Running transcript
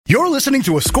You're listening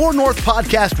to a Score North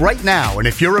podcast right now, and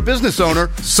if you're a business owner,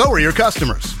 so are your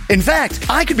customers. In fact,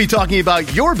 I could be talking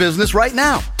about your business right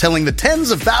now, telling the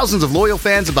tens of thousands of loyal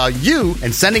fans about you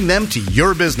and sending them to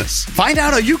your business. Find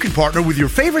out how you can partner with your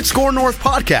favorite Score North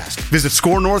podcast. Visit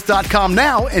scorenorth.com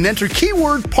now and enter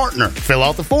keyword partner. Fill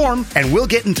out the form, and we'll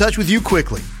get in touch with you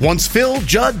quickly. Once Phil,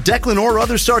 Judd, Declan, or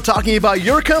others start talking about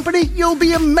your company, you'll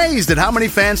be amazed at how many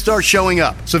fans start showing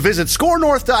up. So visit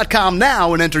scorenorth.com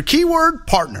now and enter keyword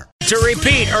partner. To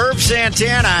repeat, Herb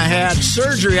Santana had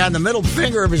surgery on the middle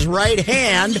finger of his right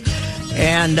hand,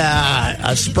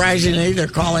 and surprisingly, they're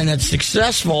calling it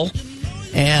successful.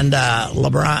 And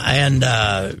LeBron and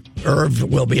Herb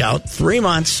will be out 3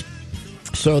 months.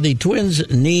 So the Twins'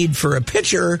 need for a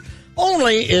pitcher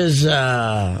only is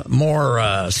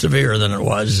more severe than it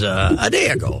was a day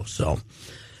ago. So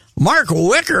Mark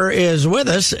Wicker is with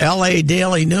us, LA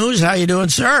Daily News. How you doing,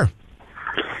 sir?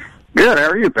 Good. How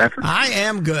are you, Patrick? I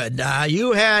am good.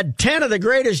 You had 10 of the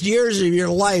greatest years of your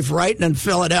life writing in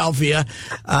Philadelphia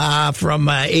from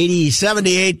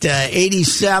 78 to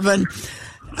 87.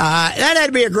 That had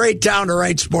to be a great town to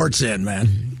write sports in,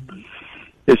 man.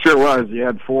 It sure was. You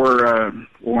had four,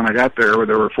 when I got there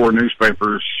were 4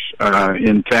 newspapers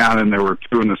in town, and there were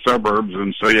 2 in the suburbs,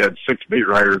 and so you had 6 beat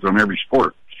writers on every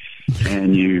sport.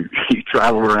 And you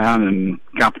traveled around, and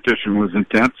competition was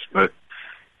intense, but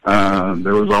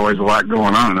there was always a lot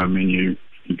going on. I mean, you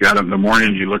got up in the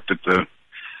morning, you looked at the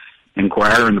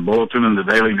Inquirer and the Bulletin and the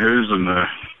Daily News and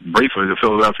briefly the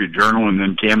Philadelphia Journal, and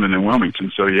then Camden and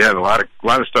Wilmington. So you had a lot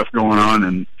of stuff going on,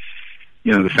 and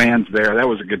you know the fans there. That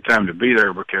was a good time to be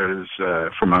there because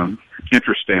from an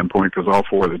interest standpoint, because all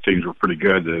 4 of the teams were pretty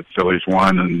good. The Phillies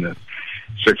won, and the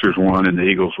Sixers won, and the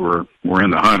Eagles were in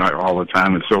the hunt all the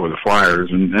time, and so were the Flyers.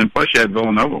 And plus, you had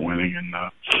Villanova winning in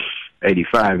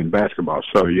 85 in basketball,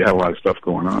 so you have a lot of stuff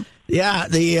going on. Yeah,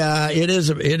 it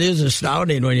is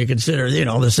astounding when you consider, the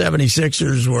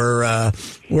 76ers were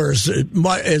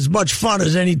as much fun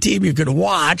as any team you could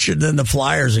watch, and then the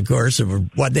Flyers, of course,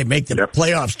 they make the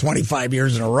playoffs 25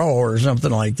 years in a row or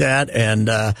something like that, and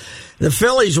the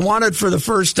Phillies won it for the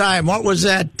first time. What was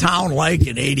that town like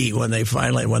in 80 when they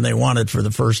won it for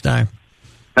the first time?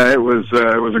 It was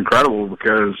incredible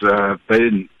because they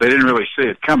didn't really see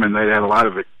it coming. They'd had a lot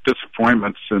of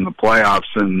disappointments in the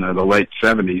playoffs in the late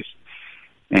 70s,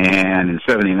 and in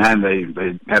 79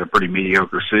 they had a pretty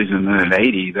mediocre season. And in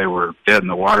 80 they were dead in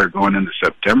the water going into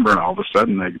September, and all of a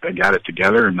sudden they got it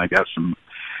together and they got some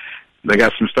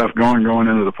stuff going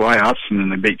into the playoffs, and then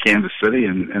they beat Kansas City,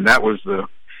 and that was the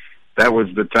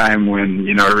time when,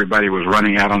 everybody was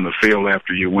running out on the field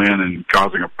after you win and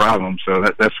causing a problem. So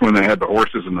that's when they had the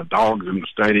horses and the dogs in the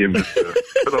stadium.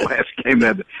 For the last game, they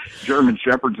had the German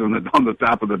Shepherds on the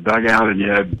top of the dugout, and you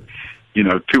had,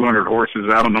 200 horses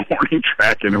out on the warning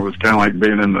track, and it was kind of like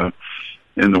being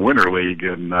in the Winter League.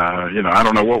 And, I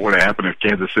don't know what would have happened if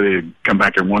Kansas City had come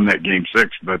back and won that Game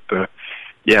 6, but,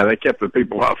 yeah, they kept the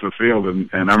people off the field, and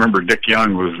I remember Dick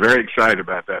Young was very excited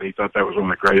about that. He thought that was one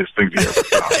of the greatest things he ever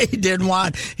saw. He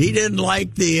didn't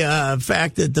like the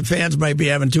fact that the fans might be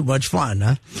having too much fun,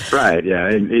 huh? Right,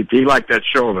 yeah. He liked that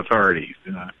show of authority,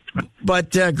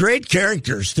 But great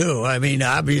characters too. I mean,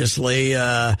 obviously,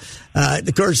 of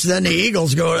course, then the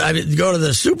Eagles go to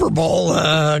the Super Bowl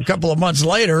a couple of months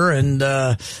later and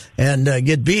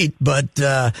get beat,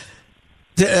 but.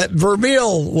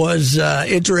 Vermeil was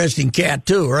interesting cat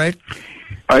too, right?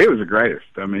 Oh, he was the greatest.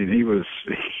 I mean, he was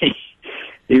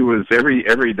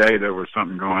every day there was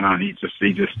something going on. He just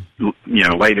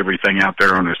laid everything out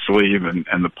there on his sleeve,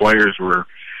 and the players were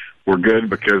good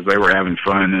because they were having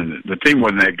fun, and the team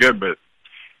wasn't that good, but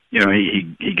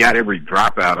he got every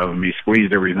drop out of them. He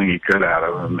squeezed everything he could out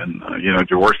of them, and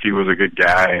Jaworski was a good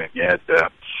guy, and he had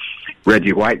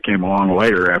Reggie White came along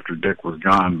later after Dick was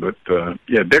gone, but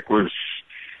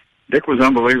Dick was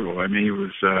unbelievable. I mean, he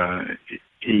was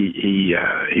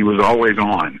always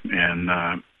on, and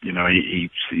he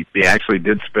actually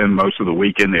did spend most of the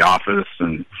week in the office,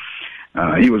 and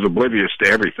he was oblivious to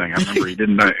everything. I remember he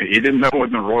didn't know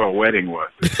what the royal wedding was.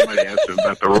 Somebody asked him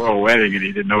about the royal wedding, and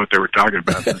he didn't know what they were talking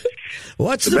about.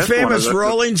 What's the famous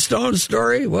Rolling Stone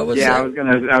story? What was that?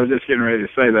 I was just getting ready to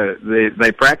say that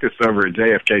they practiced over at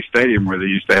JFK Stadium where they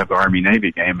used to have the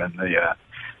Army-Navy game, and the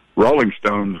Rolling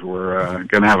Stones were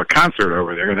going to have a concert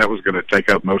over there, and that was going to take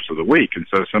up most of the week. And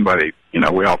so somebody,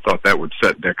 we all thought that would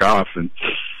set Dick off, and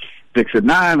Dick said,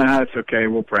 "No, it's okay.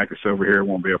 We'll practice over here. It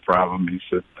won't be a problem." He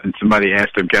said, and somebody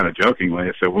asked him kind of jokingly,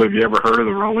 I said, "Well, have you ever heard of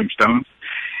the Rolling Stones?"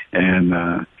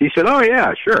 And he said, "Oh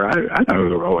yeah, sure. I know who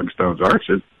the Rolling Stones are." I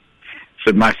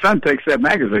said, "My son takes that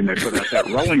magazine. They put out that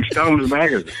Rolling Stones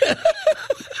magazine."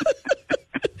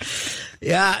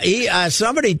 Yeah,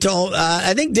 somebody told,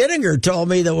 I think Dittinger told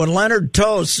me that when Leonard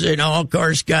Tost, of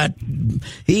course,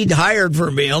 he'd hired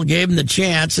Vermeil, gave him the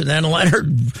chance, and then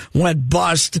Leonard went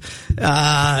bust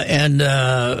and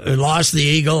lost the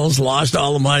Eagles, lost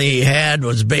all the money he had,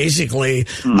 was basically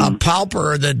a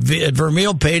pauper that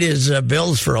Vermeil paid his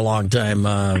bills for a long time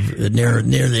near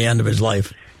the end of his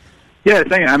life. Yeah,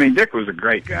 Dick was a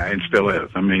great guy and still is.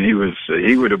 I mean, he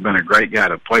would have been a great guy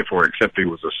to play for, except he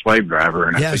was a slave driver,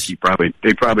 and I think he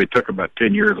probably took about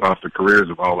 10 years off the careers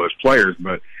of all those players.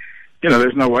 But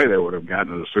there's no way they would have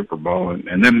gotten to the Super Bowl.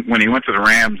 And then when he went to the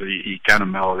Rams, he kind of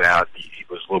mellowed out. He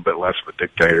was a little bit less of a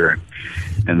dictator,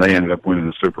 and they ended up winning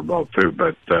the Super Bowl too.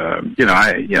 But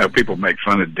people make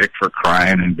fun of Dick for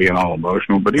crying and being all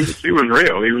emotional, but he was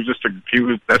real.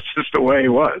 That's just the way he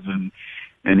was,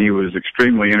 and he was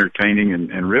extremely entertaining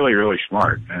and really, really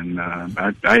smart. And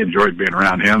I enjoyed being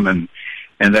around him, and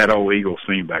that old Eagle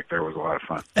scene back there was a lot of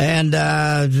fun. And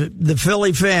the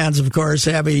Philly fans, of course,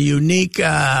 have a unique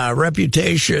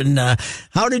reputation.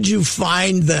 How did you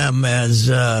find them as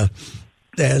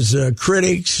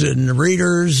critics and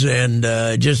readers and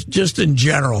just in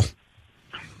general?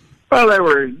 Well, they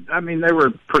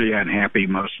were pretty unhappy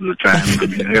most of the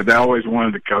time. They always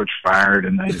wanted the coach fired,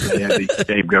 and they had these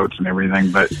scapegoats and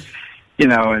everything. But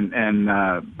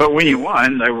but when you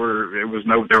won, there was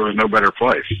no better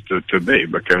place to be,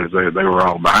 because they were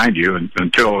all behind you and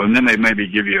then they maybe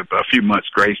give you a few months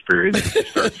grace period and you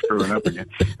start screwing up again.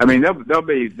 I mean, they'll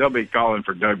be calling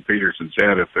for Doug Peterson's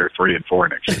head if they're 3-4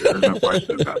 next year. There's no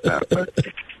question about that. But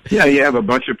you have a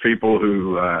bunch of people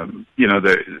who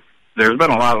there's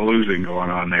been a lot of losing going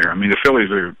on there. I mean, the Phillies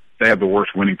they have the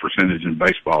worst winning percentage in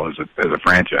baseball as a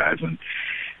franchise,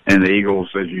 and the Eagles,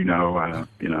 as you know, went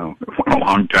a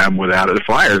long time without it. The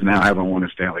Flyers now haven't won a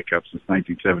Stanley Cup since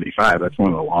 1975. That's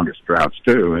one of the longest droughts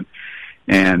too,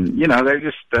 and they're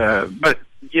just. But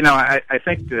I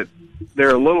think that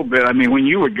they're a little bit. I mean, when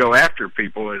you would go after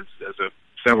people, as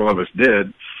several of us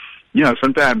did.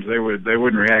 Sometimes they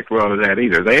wouldn't react well to that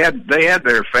either. They had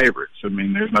their favorites. I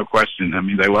mean, there's no question. I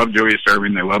mean, they loved Julius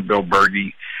Erving, they loved Bill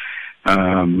Bergey.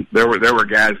 There were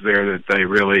guys there that they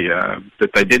really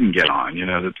that they didn't get on.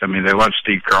 They loved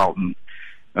Steve Carlton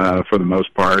for the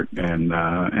most part, and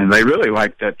they really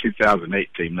liked that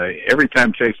 2008 team. Every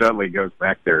time Chase Utley goes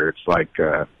back there, it's like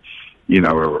a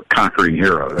conquering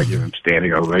hero. They give him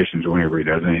standing ovations whenever he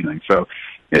does anything. So.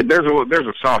 There's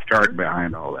a soft heart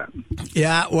behind all that.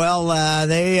 Yeah, well,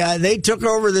 they took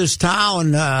over this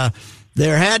town.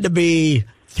 There had to be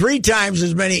 3 times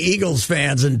as many Eagles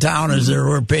fans in town as there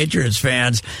were Patriots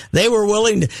fans. They were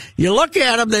willing to. You look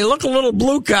at them; they look a little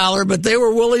blue collar, but they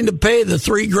were willing to pay the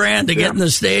 $3,000 to get in the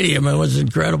stadium. It was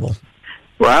incredible.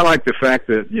 Well, I like the fact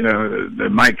that that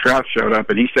Mike Trout showed up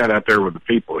and he sat out there with the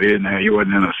people. He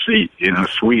wasn't in a seat,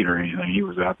 suite or anything. He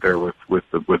was out there with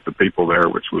the people there,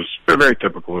 which was very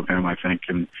typical of him, I think.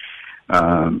 And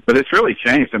but it's really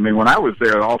changed. I mean, when I was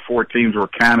there, all 4 teams were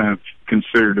kind of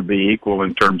considered to be equal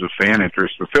in terms of fan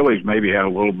interest. The Phillies maybe had a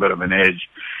little bit of an edge,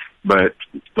 but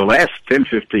the last 10,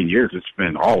 15 years, it's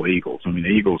been all Eagles. I mean, the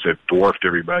Eagles have dwarfed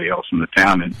everybody else in the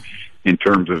town in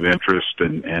terms of interest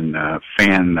and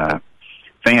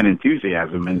fan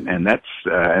enthusiasm, and that's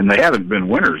and they haven't been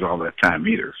winners all that time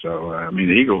either. So the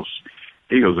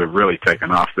Eagles have really taken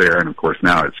off there, and of course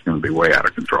now it's going to be way out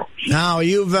of control. Now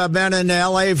you've been in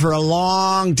L.A. for a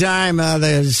long time,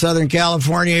 the Southern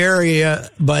California area,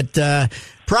 but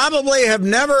probably have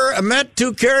never met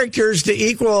 2 characters to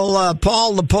equal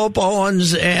Paul the Pope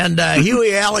Owens and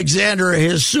Huey Alexander,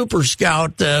 his super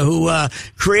scout, who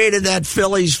created that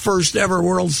Phillies' first ever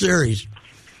World Series.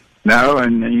 No,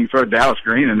 and you throw Dallas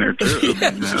Green in there too.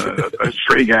 Yes. Those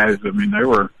 3 guys. I mean, they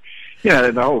were.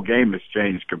 The whole game has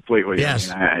changed completely.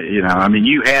 Yes.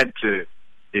 You had to,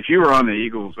 if you were on the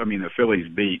Eagles, the Phillies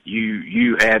beat,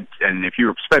 you had, and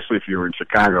especially if you were in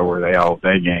Chicago where they all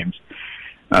day games,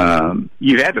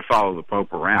 you had to follow the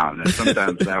Pope around, and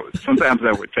sometimes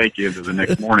that would take you into the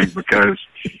next morning because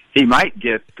he might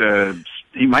get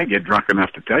drunk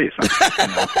enough to tell you something.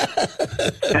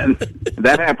 And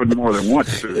that happened more than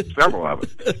once to several of us.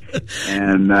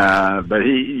 And but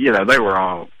they were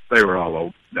all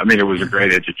old. I mean, it was a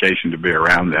great education to be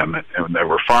around them, and they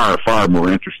were far, far more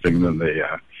interesting than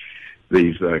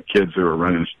these kids who are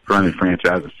running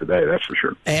franchises today. That's for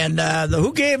sure. And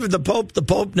who gave the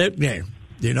Pope nickname?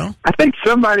 Do you know? I think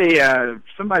somebody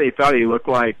thought he looked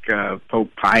like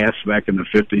Pope Pius back in the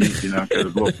 50s. Because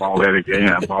of a little bald-headed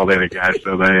guy.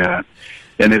 So they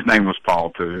and his name was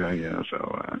Paul too.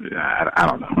 So I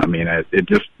don't know. I mean,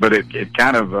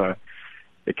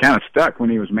 it kind of stuck when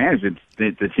he was managing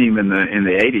the team in the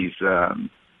 80s,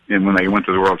 and when they went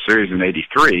to the World Series in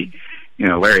 '83.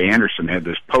 Larry Anderson had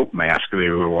this Pope mask that he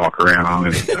would walk around on.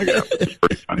 And it was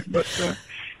pretty funny. But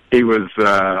he was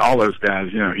all those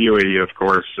guys. Huey, of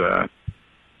course,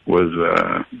 was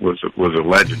a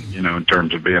legend. In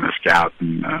terms of being a scout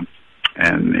and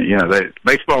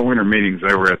baseball winter meetings,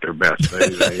 they were at their best.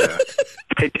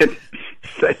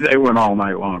 They went all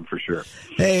night long for sure.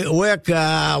 Hey, Wick,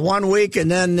 1 week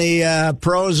and then the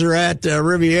pros are at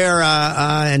Riviera,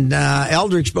 and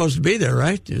Eldrick's supposed to be there,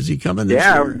 right? Is he coming this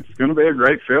year? It's going to be a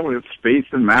great field. It's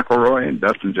Spieth and McIlroy and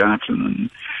Dustin Johnson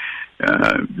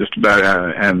and just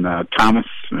about and Thomas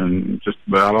and just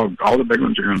about all the big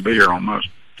ones are going to be here almost.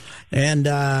 And,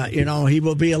 he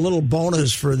will be a little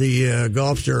bonus for the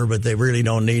golf tour, but they really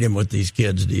don't need him with these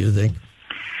kids, do you think?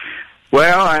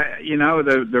 Well,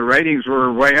 the ratings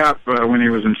were way up when he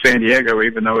was in San Diego,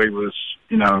 even though he was,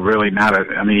 really not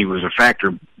he was a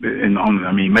factor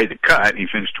he made the cut and he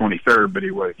finished 23rd, but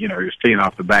he was teeing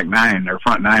off the back nine or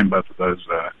front nine both of those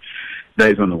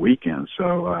days on the weekend.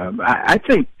 So I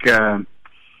think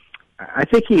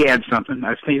he had something.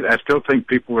 I still think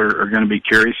people are going to be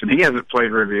curious, and he hasn't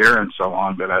played Riviera and so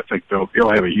on, but I think he'll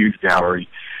have a huge gallery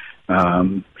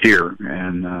here,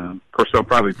 and of course they'll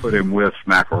probably put him with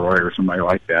McIlroy or somebody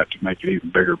like that to make it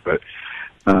even bigger. But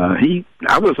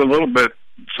I was a little bit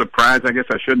surprised. I guess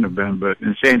I shouldn't have been, but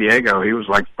in San Diego he was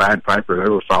like Pied Piper. They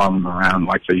were following him around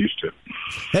like they used to.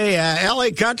 Hey,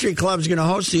 LA Country Club's going to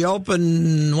host the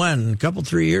Open when?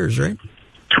 3 years, right?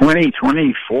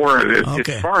 2024. It's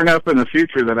okay. Far enough in the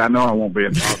future that I know I won't be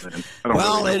involved in it.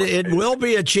 Well, it will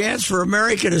be a chance for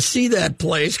America to see that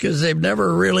place because they've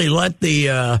never really let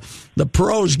the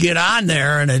pros get on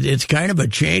there, and it's kind of a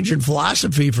change in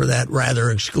philosophy for that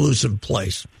rather exclusive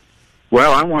place.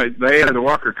 Well, they had the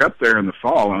Walker Cup there in the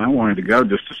fall, and I wanted to go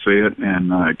just to see it,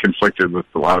 and it conflicted with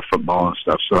a lot of football and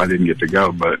stuff, so I didn't get to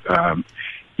go. But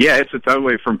it's a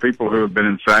totally, from people who have been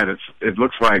inside, it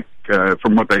looks like,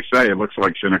 from what they say, it looks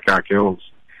like Shinnecock Hills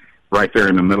right there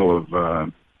in the middle of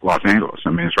Los Angeles.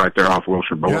 It's right there off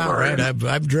Wilshire Boulevard. Yeah, right.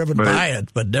 I've driven by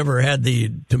it, but never had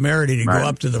the temerity to go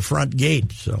up to the front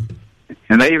gate. So,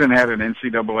 and they even had an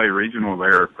NCAA regional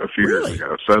there a few years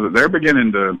ago. So they're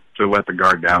beginning to let the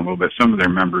guard down a little bit. Some of their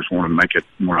members want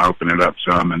to open it up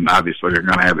some, and obviously they're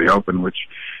going to have the Open, which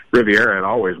Riviera had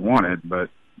always wanted, but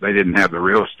they didn't have the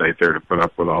real estate there to put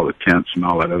up with all the tents and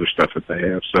all that other stuff that they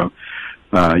have. So,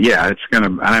 it's going to,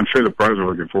 and I'm sure the pros are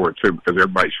looking forward to because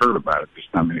everybody's heard about it.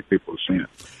 Just not many people have seen it.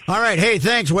 All right. Hey,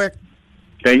 thanks, Wick.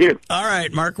 Thank you. All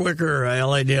right. Mark Wicker,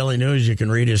 LA Daily News. You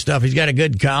can read his stuff. He's got a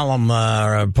good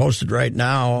column posted right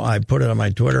now. I put it on my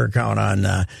Twitter account on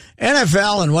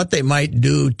NFL and what they might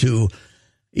do to,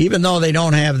 even though they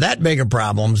don't have that big of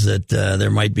problems, that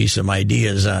there might be some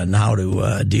ideas on how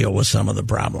to deal with some of the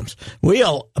problems.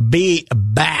 We'll be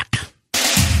back.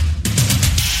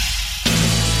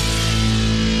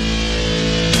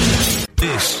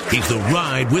 This is The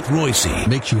Ride with Reusse.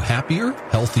 Makes you happier,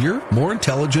 healthier, more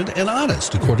intelligent, and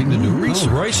honest, according to new research.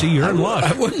 Reusse, you're in luck.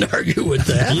 I wouldn't argue with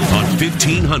that. On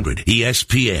 1500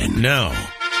 ESPN. Now,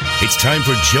 it's time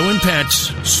for Joe and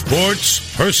Pat's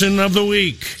Sports Person of the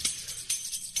Week.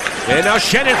 And now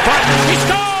Shen in front. He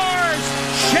scores!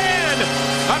 Shen!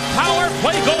 A power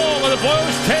play goal, and the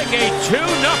Blues take a 2-0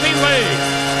 lead.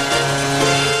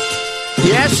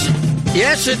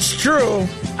 Yes, it's true.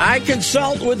 I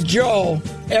consult with Joe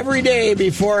every day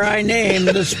before I name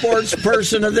the sports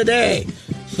person of the day.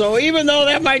 So even though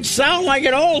that might sound like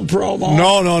an old promo,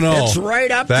 no, it's right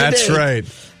up to date. That's right.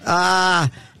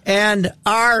 And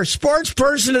our sports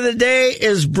person of the day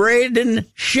is Braden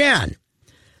Shen.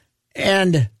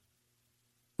 And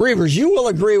Reavers, you will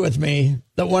agree with me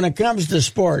that when it comes to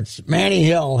sports, Manny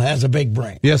Hill has a big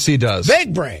brain. Yes, he does.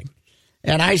 Big brain.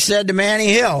 And I said to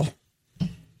Manny Hill,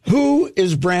 who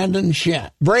is Braden Shen?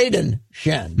 Braden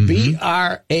Shen. Brayden.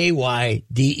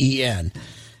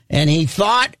 And he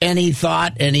thought, and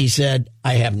he said,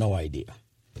 I have no idea.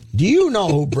 Do you know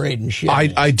who Braden Shen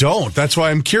is? I don't. That's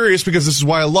why I'm curious, because this is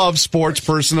why I love Sports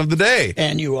Person of the Day.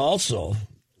 And you also,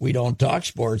 we don't talk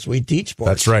sports, we teach sports.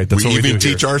 That's right. That's what we even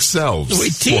do teach ourselves.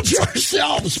 We teach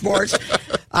ourselves sports.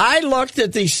 I looked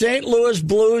at the St. Louis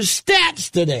Blues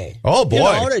stats today. Oh,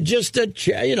 boy.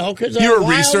 Because you were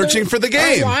researching for the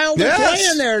game. Wilder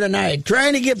playing there tonight,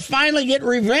 trying to finally get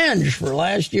revenge for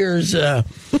last year's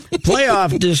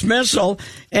playoff dismissal,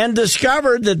 and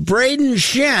discovered that Braden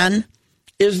Shen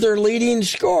is their leading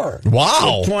scorer.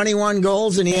 Wow. With 21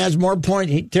 goals, and he has more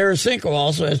points. Tarasenko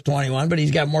also has 21, but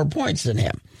he's got more points than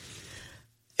him.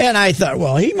 And I thought,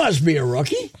 well, he must be a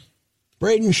rookie.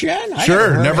 Braden Shen?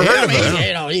 Never heard of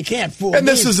him. You can't fool me. And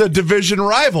this is a division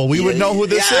rival. We would know who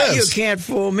this is. You can't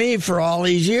fool me for all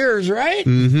these years, right?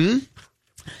 Mm-hmm.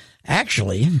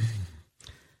 Actually,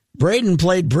 Braden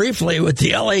played briefly with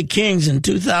the L.A. Kings in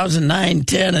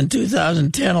 2009-10 and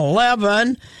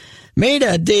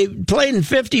 2010-11. Played in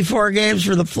 54 games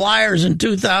for the Flyers in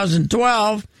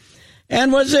 2012,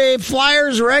 and was a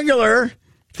Flyers regular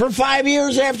for 5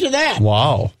 years after that.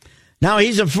 Wow. Now,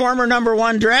 he's a former number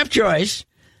 1 draft choice,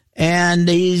 and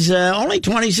he's only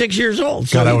 26 years old.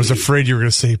 So God, I was afraid you were going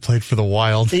to say he played for the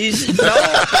Wild. No, he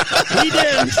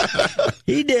didn't.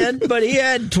 He did, but he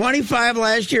had 25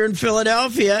 last year in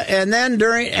Philadelphia, and then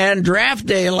during draft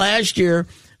day last year,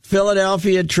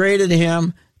 Philadelphia traded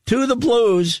him to the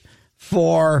Blues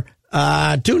for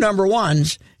 2 number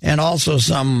 1s and also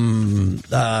some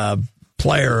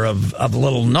player of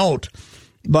little note.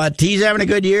 But he's having a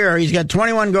good year. He's got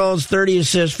 21 goals, 30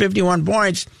 assists, 51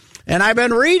 points. And I've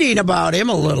been reading about him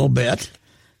a little bit,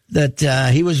 that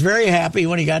he was very happy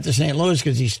when he got to St. Louis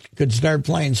because he could start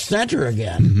playing center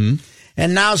again. Mm-hmm.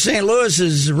 And now St. Louis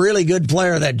is a really good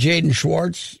player, that Jaden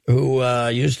Schwartz, who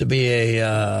used to be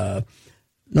a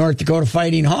North Dakota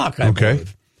Fighting Hawk, I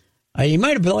believe. He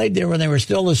might have played there when they were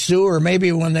still the Sioux, or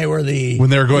maybe when they were going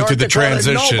North through the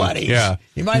transition. Nobodies. Yeah,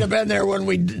 he might have been there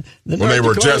when they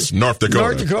were just North Dakota.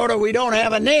 North Dakota, we don't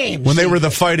have a name. When they were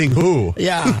the Fighting Who.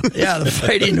 Yeah, the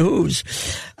Fighting Who's.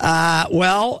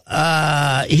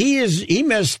 He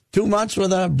missed 2 months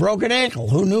with a broken ankle.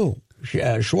 Who knew?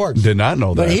 Schwartz did not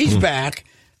know that, but he's back.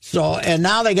 So, and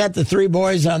now they got the 3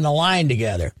 boys on the line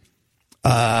together.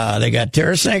 They got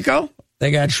Tarasenko,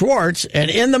 they got Schwartz, and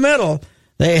in the middle,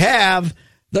 they have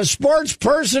the sports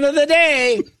person of the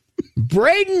day,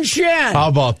 Braden Shen. How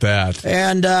about that?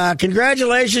 And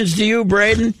congratulations to you,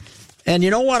 Braden. And you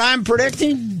know what I'm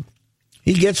predicting?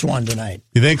 He gets one tonight.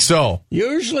 You think so?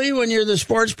 Usually when you're the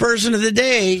sports person of the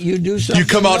day, you do something You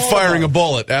come out notable. Firing a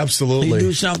bullet, absolutely. You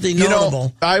do something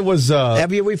notable. I was...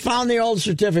 we found the old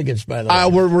certificates, by the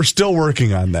way? We're still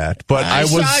working on that. But I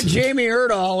saw Jamie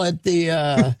Erdahl at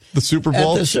the... the Super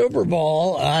Bowl? At the Super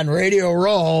Bowl on Radio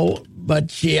Row,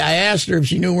 but I asked her if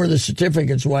she knew where the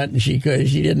certificates went, and she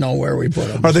didn't know where we put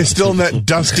them. Are they still in that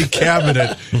dusty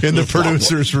cabinet in the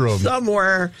producer's room?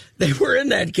 Somewhere. They were in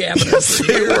that cabinet. Yes,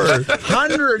 they were.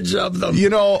 Hundreds of them.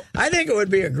 I think it would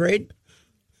be a great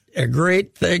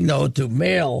thing, though,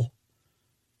 to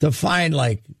find,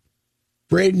 like,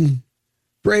 Braden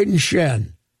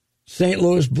Shen, St.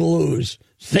 Louis Blues,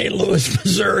 St. Louis,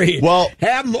 Missouri. Well,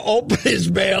 have him open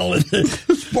his mail in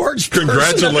the sports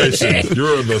Congratulations. Person of the day.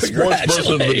 You're the sports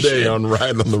person of the day on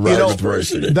Ride on the Ride with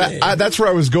Reusse. That's where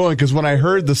I was going, because when I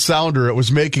heard the sounder, it was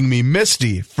making me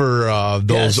misty for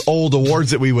those old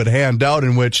awards that we would hand out,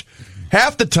 in which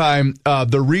half the time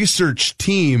the research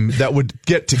team that would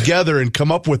get together and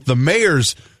come up with the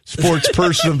mayor's sports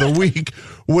person of the week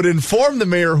would inform the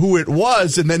mayor who it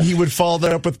was, and then he would follow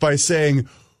that up by saying,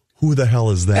 who the hell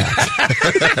is that?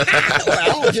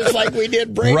 Well, just like we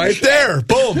did Braden right Shen. there.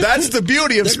 Boom. That's the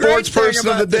beauty of sports person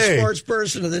of the day. The sports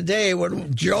person of the day,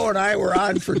 when Joe and I were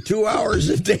on for 2 hours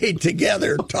a day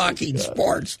together talking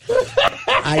sports,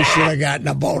 I should have gotten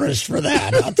a bonus for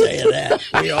that. I'll tell you that.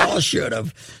 We all should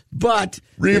have. But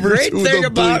the great thing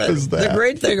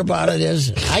about it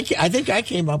is, I think I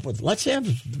came up with,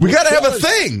 we got to have a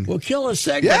thing. We'll kill a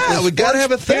segment. Yeah, we got to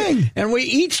have a thing. And we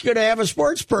each going to have a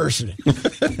sports person.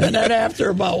 And then after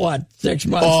about, 6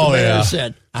 months, the mayor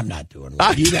said, I'm not doing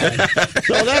what you guys.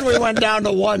 So then we went down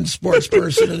to one sports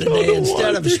person of the day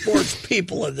instead of sports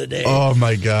people of the day. Oh,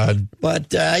 my God.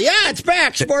 But, it's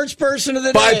back, sports person of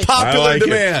the day. By popular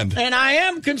demand. And I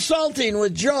am consulting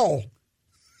with Joe.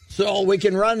 So we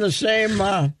can run the same.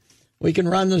 Let's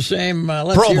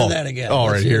promo. Hear that again. All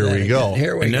right, here we go.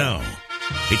 Here we go. Now,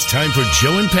 it's time for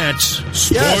Joe and Pat's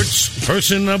Sports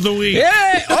Person of the Week.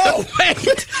 Yeah. Oh,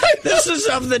 wait. This is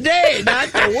of the day, not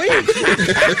the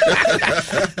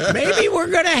week. Maybe we're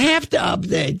going to have to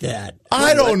update that.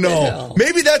 I don't know.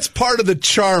 Maybe that's part of the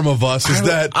charm of us, is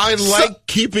that I like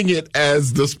keeping it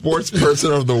as the sports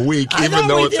person of the week, even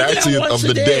though it's actually of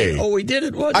the day. Oh, we did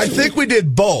it once. I think we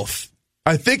did both.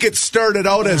 I think it started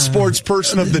out as sports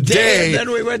person of the day. And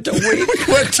then we went to week. We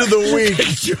went to the week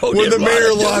when the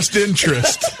mayor lost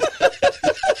interest.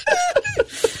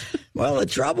 Well, the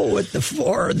trouble with the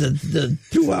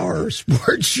 2-hour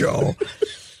sports show.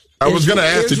 I was going to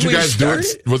ask, did you guys do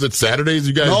it? Was it Saturdays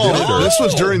you guys did it? No, this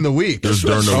was during the week. It was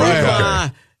during the week. Okay.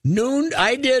 Noon.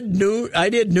 I did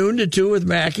noon to 2 with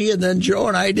Mackie, and then Joe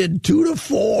and I did 2 to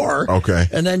 4. Okay.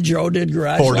 And then Joe did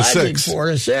Garage 4 to 6. 6. 4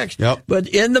 to 6. Yep. But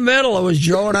in the middle, it was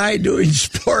Joe and I doing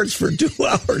sports for 2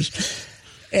 hours,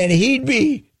 and he'd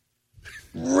be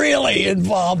really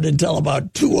involved until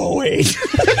about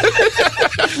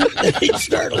 2:08. And he'd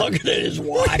start looking at his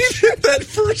watch. That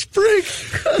first break,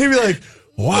 he'd be like,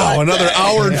 Wow, another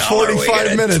hour and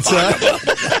 45 minutes, huh?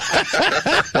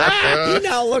 He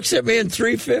now looks at me in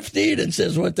 3:15 and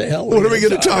says, what the hell? What are we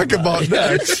going to talk about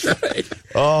next? That's right.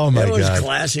 Oh, my God. That was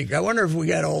classic. I wonder if we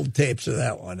got old tapes of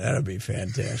that one. That'd be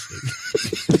fantastic.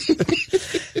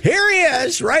 Here he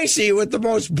is, Reusse, with the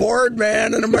most bored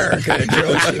man in America.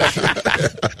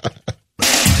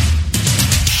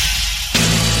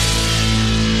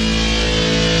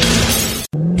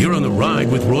 You're on the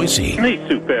ride with Reusse. He's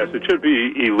too fast. It should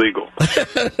be illegal.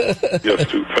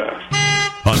 Just too fast.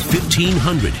 On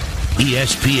 1500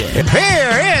 ESPN.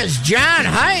 Here is John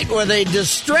Haidt with a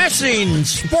distressing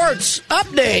sports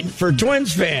update for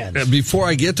Twins fans. Before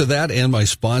I get to that and my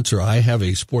sponsor, I have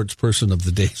a sports person of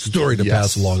the day story to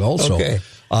pass along also. Okay.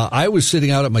 I was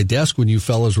sitting out at my desk when you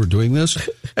fellas were doing this,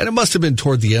 and it must have been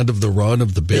toward the end of the run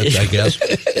of the bit, I guess.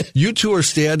 You two are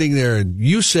standing there, and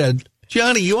you said,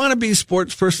 Johnny, you want to be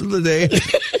sports person of the day?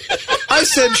 I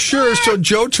said, sure. So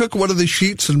Joe took one of the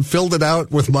sheets and filled it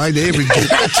out with my name and gave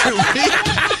it to me.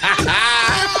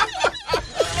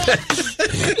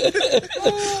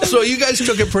 So you guys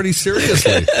took it pretty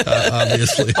seriously,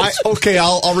 obviously.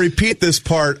 I'll repeat this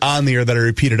part on the air that I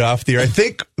repeated off the air. I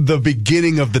think the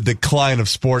beginning of the decline of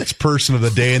sports person of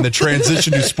the day and the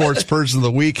transition to sports person of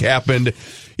the week happened,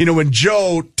 when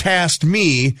Joe tasked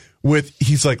me with,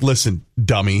 he's like, listen,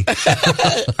 dummy,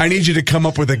 I need you to come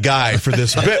up with a guy for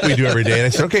this bit we do every day. And I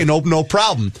said, okay, no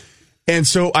problem. And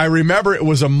so I remember it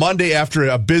was a Monday after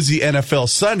a busy NFL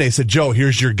Sunday. I said, Joe,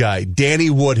 here's your guy, Danny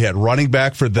Woodhead, running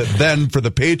back for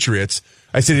the Patriots.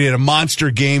 I said he had a monster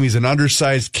game. He's an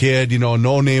undersized kid,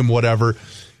 no name, whatever.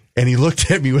 And he looked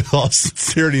at me with all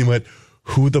sincerity and went,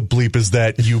 who the bleep is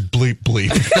that, you bleep?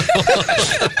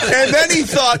 And then he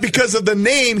thought, because of the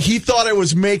name, he thought I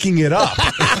was making it up.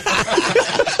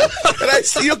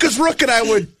 And because Rook and I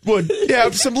would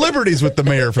have some liberties with the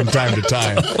mayor from time to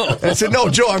time. And I said, no,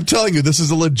 Joe, I'm telling you, this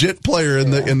is a legit player in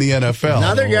the NFL.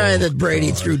 Another guy that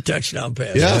Brady threw touchdown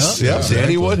passes. Yes,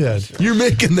 Danny Woodhead. You're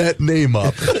making that name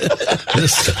up.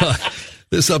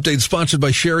 This update is sponsored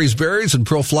by Sherry's Berries and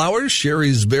Pro Flowers.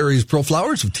 Sherry's Berries Pro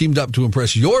Flowers have teamed up to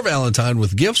impress your Valentine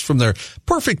with gifts from their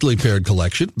perfectly paired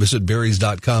collection. Visit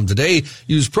berries.com today.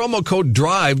 Use promo code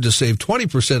DRIVE to save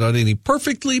 20% on any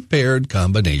perfectly paired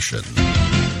combination.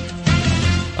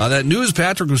 That news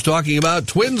Patrick was talking about,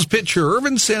 Twins pitcher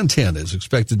Ervin Santana is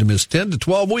expected to miss 10 to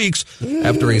 12 weeks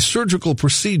after a surgical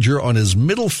procedure on his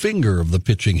middle finger of the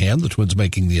pitching hand. The Twins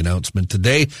making the announcement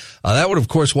today. That would, of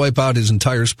course, wipe out his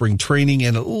entire spring training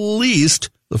and at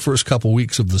least the first couple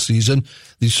weeks of the season.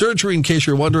 The surgery, in case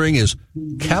you're wondering, is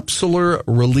capsular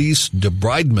release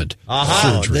debridement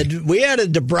surgery. We had a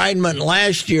debridement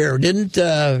last year. Didn't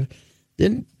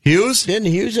Hughes? Didn't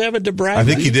Hughes have a debridement? I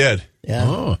think he did. Yeah.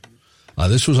 Oh.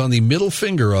 This was on the middle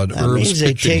finger on That Irv's means they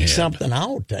pitching take hand. something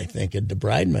out, I think. A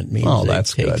debridement means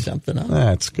that's they take good. something out.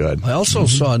 That's good. I also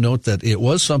saw a note that it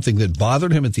was something that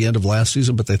bothered him at the end of last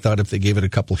season, but they thought if they gave it a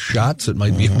couple shots, it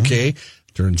might be okay.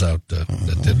 Turns out that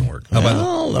didn't work.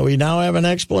 Well, we now have an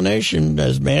explanation,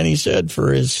 as Manny said,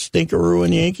 for his stinkeroo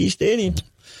in Yankee Stadium.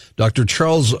 Dr.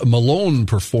 Charles Malone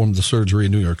performed the surgery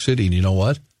in New York City, and you know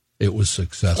what? It was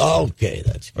successful. Okay,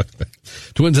 that's good.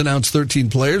 Twins announced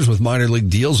 13 players with minor league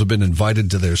deals have been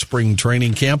invited to their spring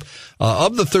training camp.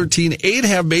 Of the 13, 8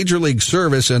 have major league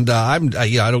service, and I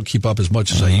don't keep up as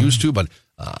much as I used to, but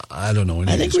I don't know.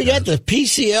 I think we got the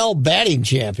PCL batting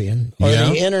champion or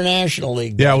the International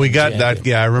League. Yeah, we got champion. that.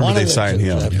 Yeah, I remember they signed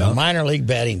him. The minor league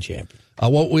batting champion.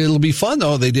 Well, it'll be fun,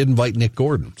 though. They did invite Nick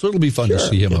Gordon. So it'll be fun to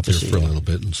see him up here for a little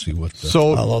bit and see what...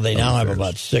 Although they now have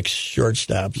about 6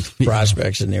 shortstops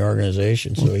prospects in the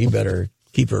organization, so he better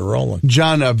keep it rolling.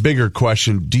 John, a bigger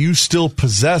question. Do you still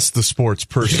possess the Sports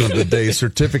Person of the Day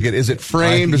certificate? Is it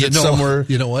framed? Is it somewhere?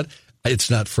 You know what? It's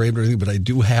not framed or anything, but I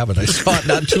do have it. I saw it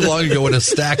not too long ago in a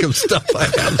stack of stuff I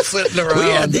have sitting around.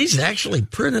 We had these actually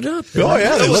printed up. Oh,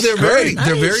 yeah. They're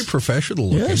very professional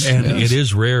looking. Yes. And it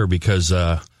is rare because...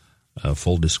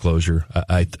 full disclosure,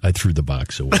 I threw the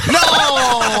box away. No!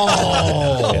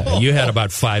 Yeah, you had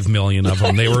about 5 million of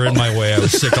them. They were in my way. I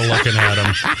was sick of looking at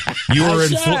them.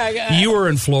 You were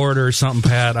in Florida or something,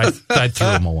 Pat. I threw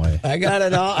them away. I got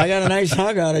it all. I got a nice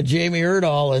hug out of Jamie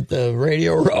Erdahl at the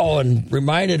Radio Row and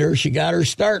reminded her she got her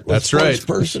start with Sports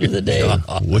Person of the Day.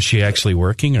 Was she actually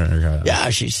working? Or Yeah,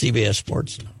 she's CBS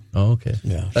Sports now. Oh, okay.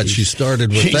 Yeah, that she started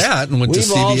with that and went to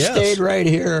CBS. We've all stayed right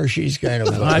here. She's kind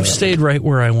of. I've stayed right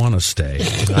where I want to stay.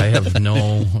 I have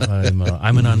no. I'm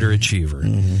an underachiever.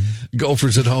 Mm-hmm.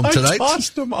 Gophers at home tonight. I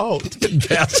tossed them out in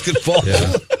basketball.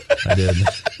 Yeah, I did.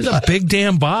 It was a big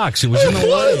damn box. It was in the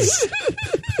woods.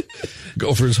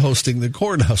 Gophers hosting the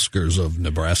Cornhuskers of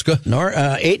Nebraska.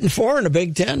 8-4 in the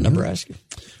Big Ten, Nebraska.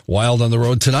 Wild on the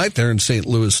road tonight. They're in St.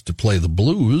 Louis to play the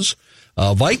Blues.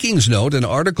 Vikings note, an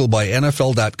article by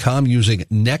NFL.com using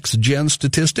next-gen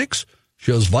statistics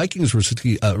shows Vikings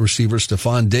receiver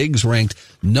Stephon Diggs ranked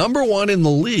number 1 in the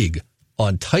league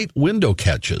on tight window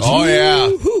catches. Oh, yeah.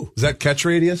 Woo-hoo. Is that catch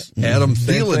radius? Adam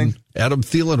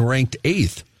Thielen ranked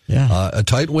 8th. Yeah. A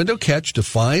tight window catch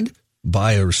defined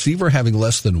by a receiver having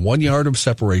less than 1 yard of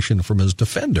separation from his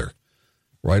defender.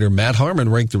 Writer Matt Harmon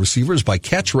ranked the receivers by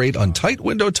catch rate on tight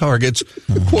window targets.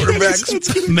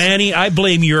 Quarterbacks. Manny, I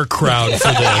blame your crowd for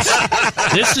this.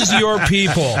 This is your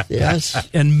people. Yes.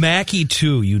 And Mackey,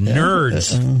 too, you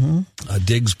nerds. Mm-hmm.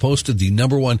 Diggs posted the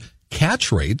number 1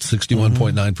 catch rate,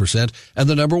 61.9%, and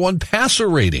the number 1 passer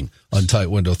rating on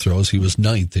tight window throws. He was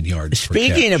 9th in yards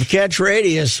Speaking per catch. of catch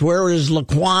radius, where is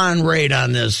Laquan rate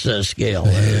on this scale?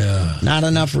 Yeah. Not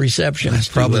enough receptions.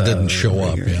 Probably didn't show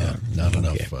up. Yeah, not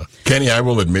enough. Kenny, I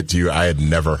will admit to you, I had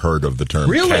never heard of the term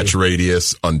catch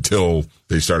radius until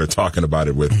they started talking about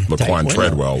it with Laquan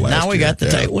Treadwell last year. Now we got the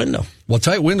tight window. Well,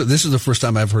 tight window, this is the first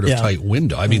time I've heard of tight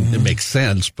window. I mean, it makes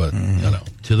sense, but,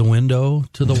 To the window,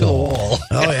 to the wall.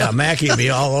 Oh, yeah, Mackey will be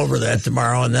all over that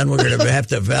tomorrow, and then we're going to have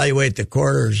to evaluate the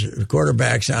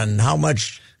quarterbacks on how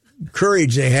much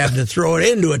courage they have to throw it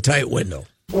into a tight window.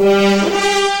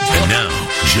 And now,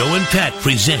 Joe and Pat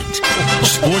present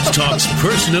Sports Talk's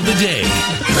Person of the Day.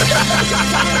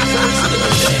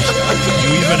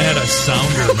 You even had a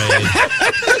sounder made.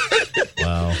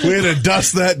 Wow. We had to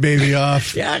dust that baby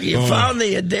off. Yeah, you found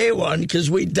the a day one because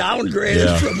we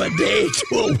downgraded from a day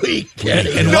to a week,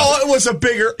 Kenny. No, it was a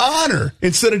bigger honor.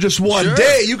 Instead of just one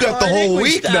day, you got the whole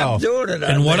week now.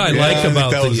 And what I like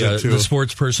about the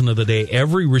Sports Person of the Day,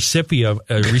 every recipient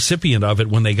of it,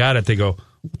 when they got it, they go,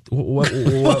 what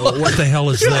the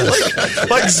hell is this?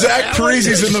 Like Zach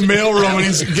Parisi's in the mailroom, and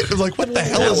he's like, what the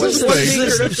hell is this thing?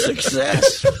 Secret of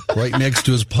success. Right next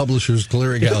to his publisher's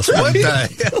clearinghouse. What the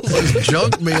hell is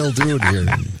junk mail doing here?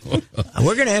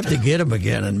 We're going to have to get them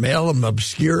again and mail them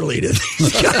obscurely to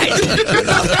these guys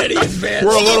without any advance.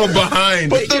 We're a little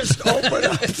behind. They just open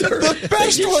up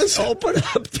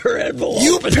their envelope.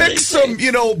 You pick some,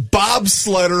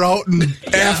 bobsledder out in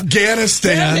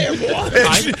Afghanistan.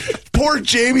 Poor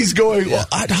Jamie's going, well,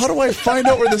 how do I find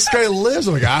out where this guy lives?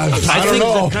 I'm like, I don't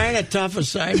know. It's a kind of tough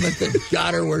assignment that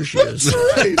got her where she is.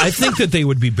 Right. I think that they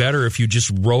would be better if you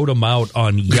just wrote them out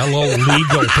on yellow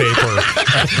legal paper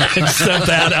and sent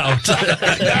that out.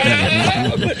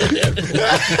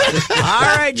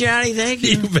 All right, Johnny, thank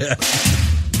you. You bet.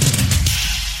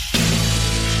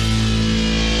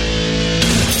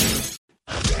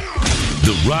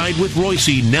 The Ride with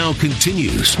Reusse now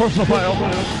continues. Personal foul,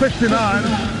 69,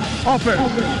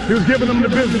 offense. He was giving them the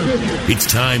business. It's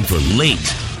time for late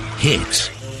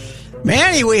hits.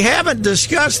 Manny, we haven't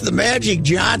discussed the Magic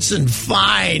Johnson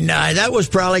fine. That was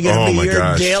probably going to be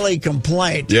your daily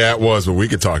complaint. Yeah, it was, but we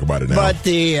could talk about it now. But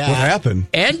the what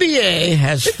happened? NBA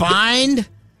has fined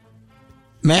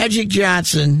Magic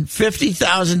Johnson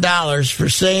 $50,000 for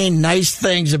saying nice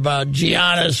things about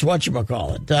Giannis,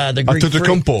 whatchamacallit, the Greek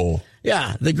freak.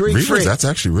 Yeah, the Greek freak. That's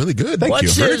actually really good. Thank you.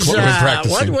 Very close.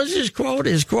 What was his quote?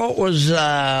 His quote was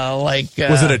like...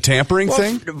 was it a tampering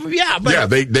thing? Yeah, but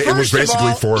it was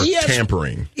basically for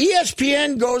tampering.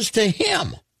 ESPN goes to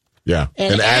him. Yeah,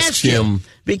 and asks him...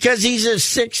 Because he's a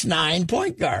 6'9"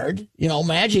 point guard,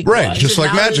 Magic right, was. Just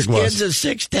like Magic was. His kid's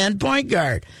a 6'10" point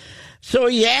guard. So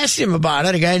he asked him about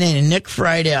it, a guy named Nick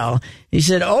Friedel. He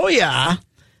said, oh, yeah,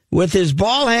 with his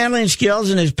ball handling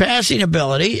skills and his passing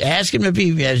ability, ask him if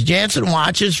he, as Jansen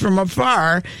watches from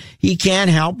afar, he can't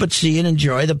help but see and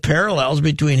enjoy the parallels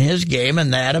between his game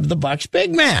and that of the Bucks'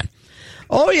 big man.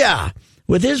 Oh, yeah,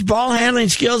 with his ball handling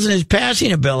skills and his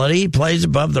passing ability, he plays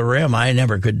above the rim. I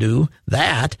never could do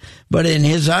that. But in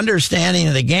his understanding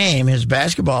of the game, his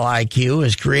basketball IQ,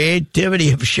 his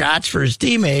creativity of shots for his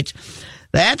teammates,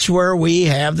 that's where we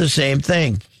have the same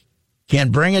thing.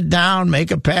 Can bring it down,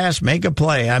 make a pass, make a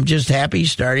play. I'm just happy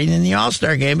starting in the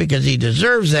All-Star game because he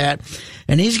deserves that.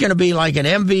 And he's going to be like an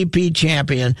MVP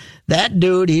champion. That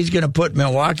dude, he's going to put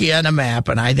Milwaukee on the map,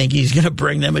 and I think he's going to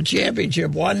bring them a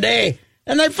championship one day.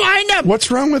 And they find him.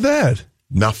 What's wrong with that?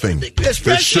 Nothing.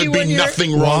 There should be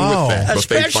nothing wrong with that.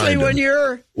 Especially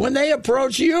when they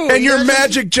approach you. And you're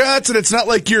Magic Johnson. It's not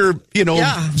like you're,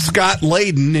 Scott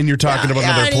Layden and you're talking about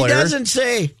another player. He doesn't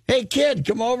say, hey, kid,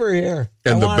 come over here.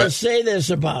 And I want to say this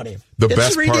about him.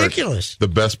 It's ridiculous. The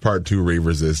best part, too,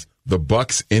 Reavers, is the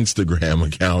Bucks Instagram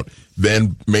account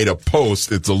then made a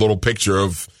post. It's a little picture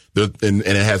of and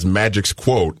it has Magic's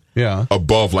quote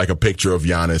above like a picture of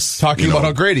Giannis talking about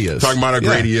how great he is,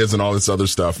 and all this other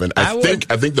stuff. And I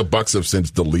think the Bucks have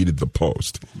since deleted the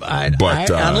post.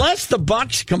 Unless the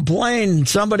Bucks complain,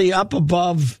 somebody up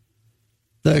above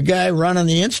the guy running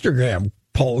the Instagram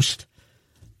post.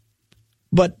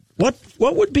 But what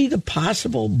would be the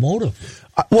possible motive?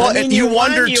 Well, I mean, you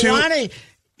wonder too.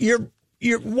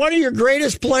 One of your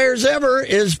greatest players ever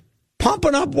is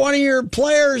pumping up one of your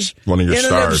players, one of your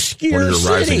stars, one of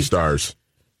your rising city. stars.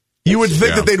 You would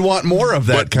think that they'd want more of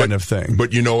that kind of thing.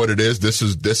 But you know what it is? This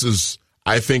is.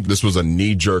 I think this was a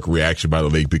knee-jerk reaction by the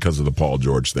league because of the Paul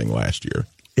George thing last year.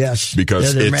 Yes,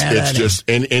 because it's just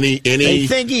any. They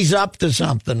think he's up to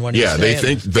something when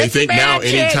they think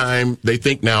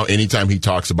now anytime he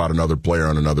talks about another player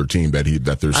on another team that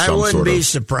there's some sort of. I wouldn't be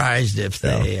surprised if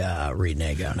they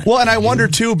renege on it. Well, and I wonder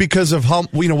too because of how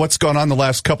what's gone on the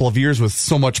last couple of years with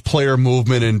so much player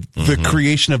movement and the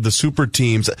creation of the super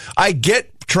teams. I get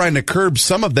trying to curb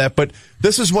some of that, but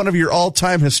this is one of your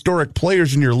all-time historic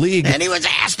players in your league, and he was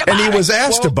asked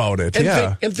about it.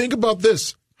 And think about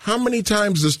this. How many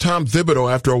times does Tom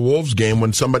Thibodeau after a Wolves game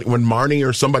when Marnie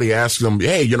or somebody asks him,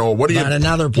 hey, what do you about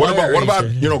another player? What about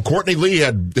Courtney Lee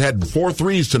had 4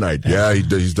 threes tonight? Yeah, he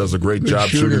does a great job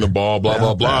shooting the ball,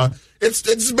 blah blah. It's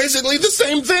basically the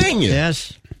same thing.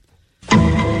 Yes.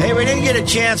 Hey, we didn't get a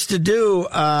chance to do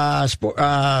sport.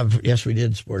 Yes, we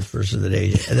did sports first of the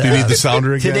day. Do you need the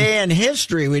sounder again? Today in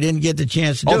history, we didn't get the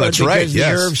chance to do it that's because right. the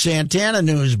Irv Santana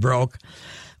news broke.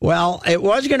 Well, it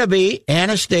was going to be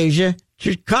Anastasia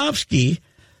Tchaikovsky,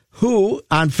 who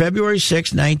on February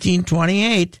 6,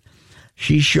 1928,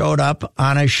 she showed up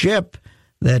on a ship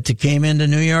that came into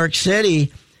New York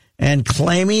City and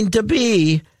claiming to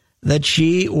be that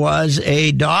she was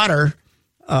a daughter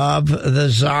of the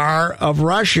Tsar of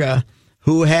Russia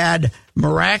who had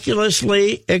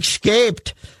miraculously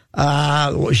escaped.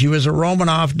 She was a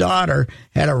Romanov daughter,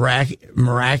 had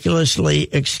miraculously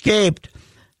escaped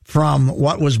from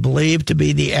what was believed to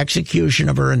be the execution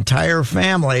of her entire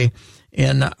family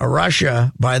in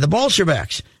Russia by the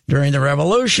Bolsheviks during the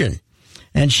revolution.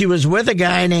 And she was with a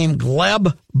guy named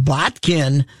Gleb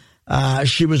Botkin.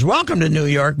 She was welcomed to New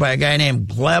York by a guy named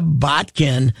Gleb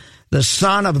Botkin, the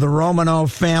son of the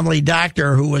Romanov family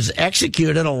doctor who was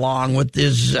executed along with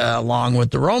the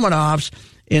Romanovs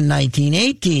in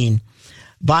 1918.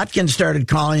 Botkin started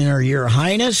calling her Your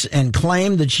Highness and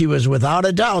claimed that she was without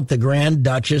a doubt the Grand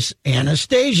Duchess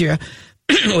Anastasia,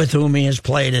 with whom he has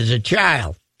played as a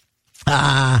child.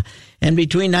 And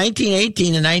between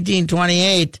 1918 and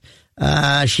 1928,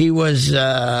 she was,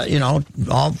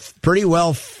 all pretty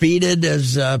well feted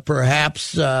as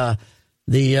perhaps this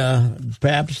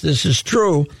is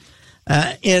true.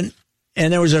 And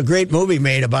there was a great movie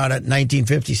made about it in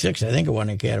 1956. I think it won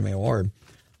an Academy Award.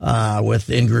 With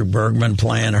Ingrid Bergman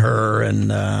playing her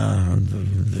and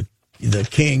the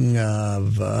king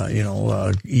of,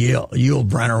 Yul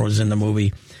Brynner was in the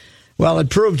movie. Well, it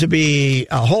proved to be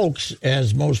a hoax,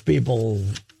 as most people,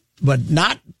 but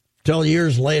not till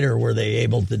years later were they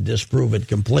able to disprove it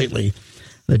completely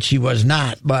that she was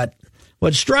not. But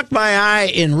what struck my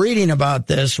eye in reading about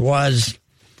this was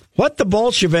what the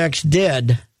Bolsheviks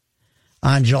did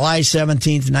on July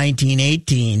 17th,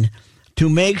 1918, to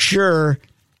make sure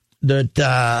that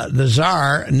the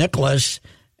Tsar, Nicholas,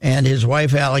 and his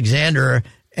wife, Alexandra,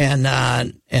 and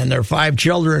their 5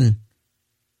 children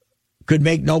could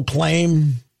make no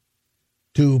claim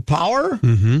to power.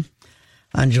 Mm-hmm.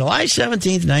 On July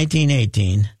 17th,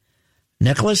 1918,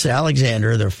 Nicholas,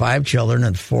 Alexandra, their 5 children,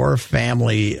 and 4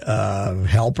 family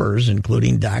helpers,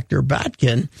 including Dr.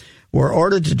 Botkin, were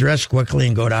ordered to dress quickly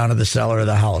and go down to the cellar of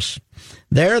the house.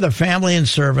 There, the family and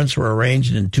servants were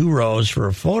arranged in 2 rows for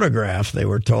a photograph, they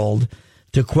were told,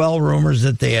 to quell rumors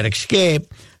that they had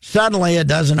escaped. Suddenly, a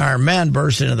dozen armed men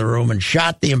burst into the room and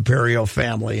shot the imperial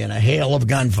family in a hail of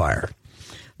gunfire.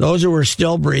 Those who were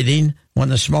still breathing, when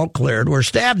the smoke cleared, were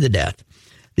stabbed to death.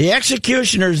 The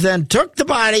executioners then took the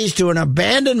bodies to an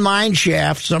abandoned mine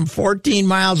shaft some 14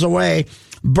 miles away,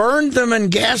 burned them in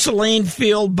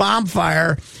gasoline-fueled bomb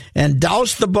fire, and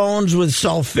doused the bones with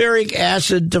sulfuric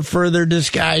acid to further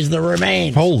disguise the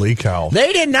remains. Holy cow.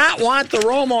 They did not want the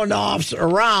Romanovs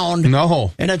around.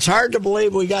 No. And it's hard to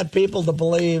believe we got people to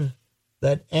believe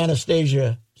that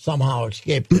Anastasia somehow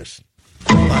escaped this.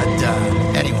 But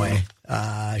anyway,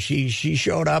 she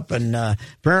showed up and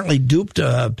apparently duped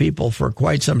people for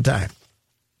quite some time.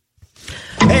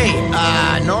 Hey,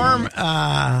 Norm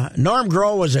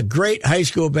Groh was a great high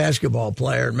school basketball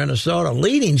player in Minnesota,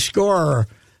 leading scorer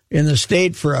in the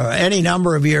state for any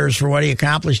number of years for what he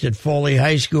accomplished at Foley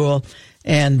High School,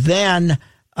 and then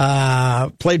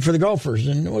played for the Gophers,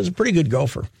 and was a pretty good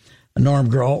Gopher. Norm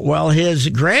Groh. Well, his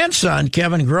grandson,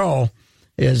 Kevin Groh,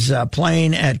 is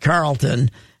playing at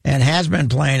Carleton and has been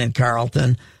playing at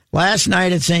Carleton. Last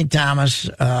night at St. Thomas,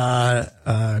 this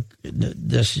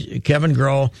Kevin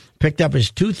Groh picked up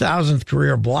his 200th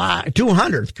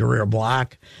career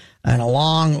block, and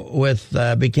along with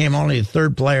became only the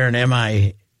third player in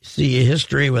MIC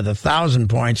history with 1,000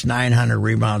 points, 900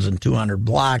 rebounds, and 200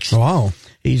 blocks. Wow.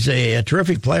 He's a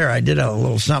terrific player. I did a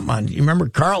little something on. You remember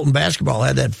Carleton basketball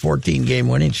had that 14-game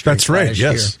winning streak. That's right. Last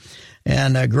yes. year.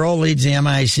 And Grohl leads the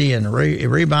MIC in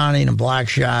rebounding and block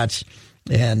shots,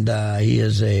 and he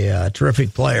is a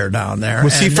terrific player down there.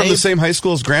 Was he from the same high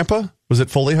school as Grandpa? Was it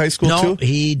Foley High School too? No,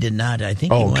 he did not. I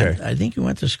think. I think he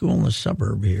went to school in the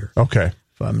suburb here. Okay,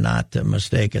 if I'm not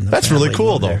mistaken. That's really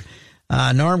cool, though.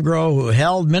 Norm Groh, who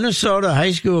held Minnesota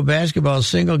high school basketball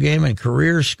single game and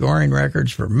career scoring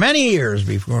records for many years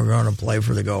before going to play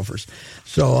for the Gophers.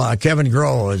 So Kevin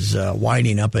Groh is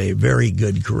winding up a very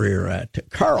good career at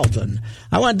Carleton.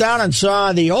 I went down and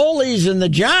saw the Olies and the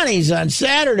Johnnies on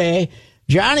Saturday.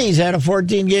 Johnnies had a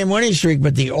 14-game winning streak,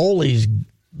 but the Olies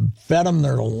fed them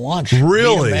their lunch.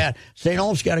 Really? St.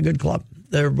 Olaf's got a good club.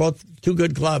 They're both two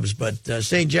good clubs, but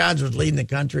St. John's was leading the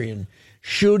country in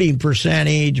shooting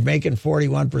percentage, making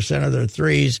 41% of their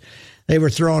threes. They were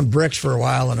throwing bricks for a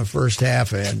while in the first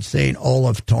half, and St.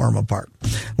 Olaf tore them apart.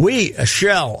 We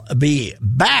shall be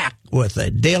back with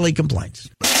the Daily Complaints.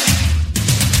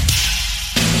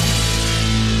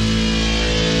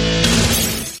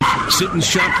 Sitting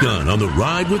shotgun on the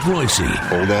ride with Reusse.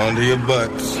 Hold on to your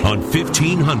butts. On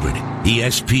 1500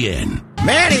 ESPN.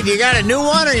 Manny, you got a new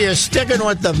one, or you sticking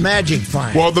with the Magic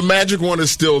find? Well, the Magic one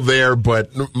is still there,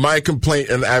 but my complaint,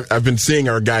 and I've been seeing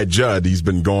our guy Judd, he's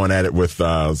been going at it with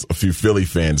a few Philly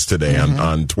fans today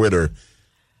on Twitter.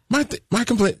 My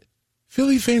complaint,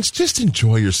 Philly fans, just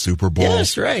enjoy your Super Bowl. Yeah,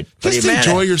 that's right. Just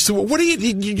enjoy your Super Bowl. What are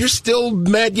you're still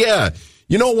mad? Yeah.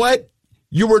 You know what?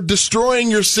 You were destroying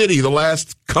your city the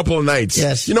last couple of nights.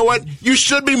 Yes. You know what? You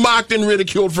should be mocked and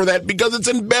ridiculed for that because it's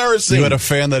embarrassing. You had a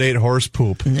fan that ate horse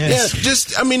poop. Yes.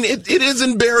 It is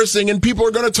embarrassing, and people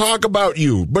are going to talk about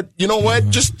you. But you know what?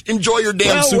 Just enjoy your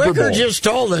damn Super Bowl. Wicker just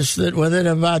told us that within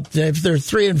about, if they're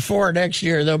 3-4 next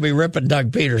year, they'll be ripping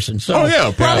Doug Peterson.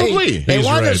 So probably. They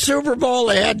won the Super Bowl.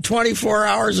 They had 24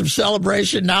 hours of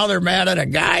celebration. Now they're mad at a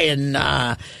guy in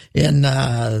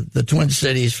the Twin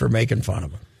Cities for making fun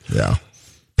of him. Yeah.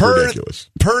 Ridiculous.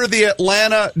 Per the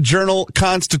Atlanta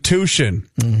Journal-Constitution,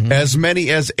 as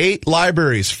many as 8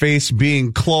 libraries face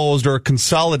being closed or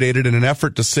consolidated in an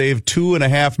effort to save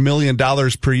 $2.5 million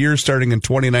per year starting in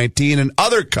 2019, and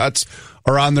other cuts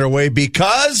are on their way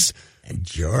because...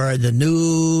 Enjoy the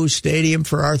new stadium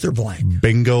for Arthur Blank.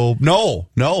 Bingo. No,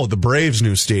 the Braves'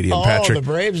 new stadium, Patrick. The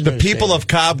Braves' The new people stadium. of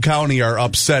Cobb County are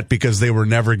upset because they were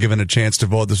never given a chance to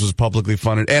vote. This was publicly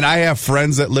funded. And I have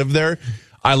friends that live there.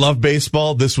 I love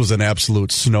baseball. This was an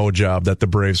absolute snow job that the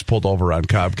Braves pulled over on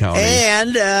Cobb County.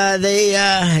 And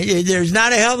there's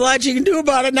not a hell of a lot you can do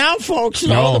about it now, folks.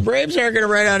 No, the Braves aren't going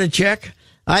to write out a check.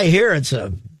 I hear it's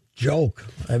a joke.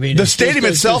 I mean, the stadium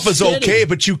itself is okay,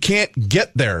 but you can't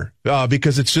get there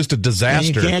because it's just a disaster.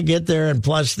 And you can't get there, and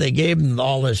plus they gave them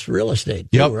all this real estate,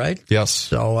 too, right? Yes.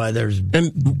 So there's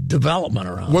development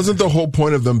around. Wasn't the whole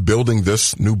point of them building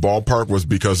this new ballpark was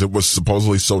because it was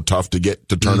supposedly so tough to get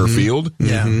to Turner Field?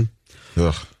 Yeah.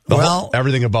 Ugh.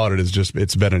 Everything about it is just,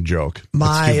 it's been a joke.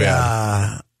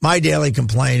 My daily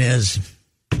complaint is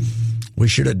we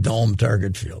should have domed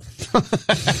Target Field.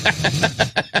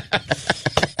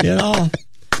 You know,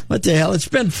 what the hell? It's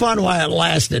been fun while it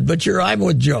lasted, but I'm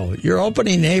with Joe. You're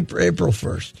opening April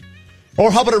 1st.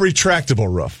 Or how about a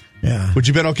retractable roof? Yeah. Would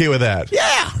you have been okay with that?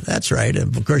 Yeah, that's right.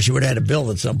 And of course, you would have had to build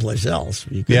it someplace else.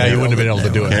 You wouldn't have been able to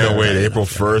do it. Can't wait. April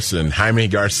 1st, and Jaime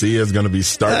Garcia is going to be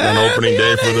starting on opening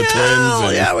day for the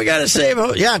Twins. Yeah, we got to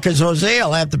save. Yeah, because Jose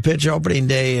will have to pitch opening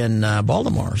day in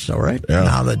Baltimore. So, right? Yeah.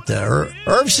 Now that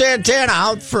Irv Santana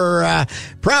out for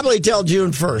probably till June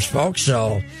 1st, folks.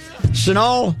 So,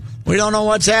 Sano, we don't know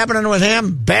what's happening with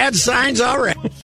him. Bad signs already.